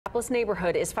This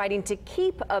neighborhood is fighting to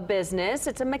keep a business.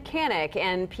 It's a mechanic,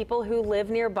 and people who live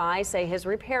nearby say his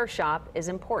repair shop is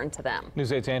important to them.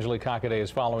 News 8's Angeli Kakaday is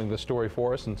following the story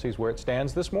for us and sees where it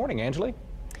stands this morning. Angeli?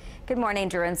 Good morning,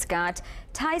 Drew and Scott.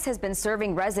 Ties has been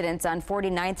serving residents on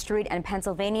 49th Street and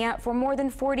Pennsylvania for more than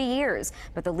 40 years,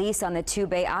 but the lease on the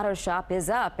two-bay auto shop is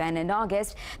up, and in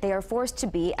August they're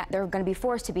going to be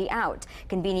forced to be out.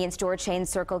 Convenience store chain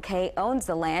Circle K owns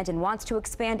the land and wants to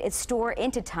expand its store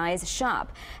into Ties'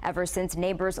 shop. Ever since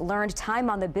neighbors learned time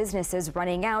on the business is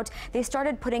running out, they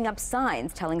started putting up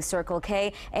signs telling Circle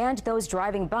K and those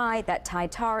driving by that Tie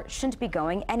Tar shouldn't be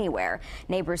going anywhere.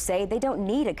 Neighbors say they don't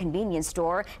need a convenience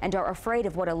store and are afraid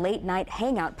of what a late-night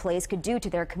hangout place could do to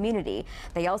their community.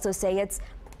 They also say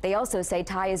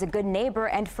Tie is a good neighbor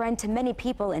and friend to many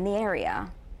people in the area.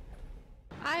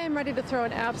 I am ready to throw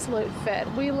an absolute fit.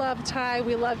 We love Tie.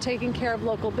 We love taking care of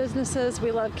local businesses.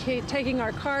 We love taking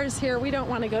our cars here. We don't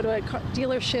want to go to a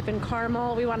dealership in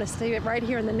Carmel. We want to stay right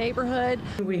here in the neighborhood.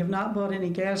 We have not bought any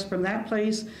gas from that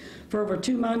place for over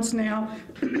 2 months now.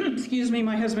 Excuse me,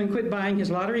 my husband quit buying his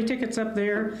lottery tickets up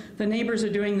there. The neighbors are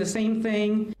doing the same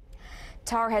thing.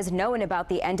 Tar has known about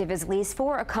the end of his lease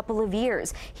for a couple of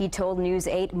years. He told News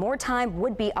 8 more time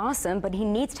would be awesome, but he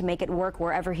needs to make it work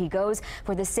wherever he goes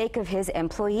for the sake of his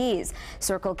employees.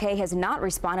 Circle K has not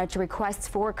responded to requests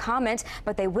for comment,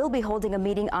 but they will be holding a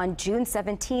meeting on June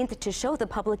 17th to show the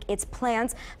public its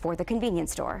plans for the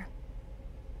convenience store.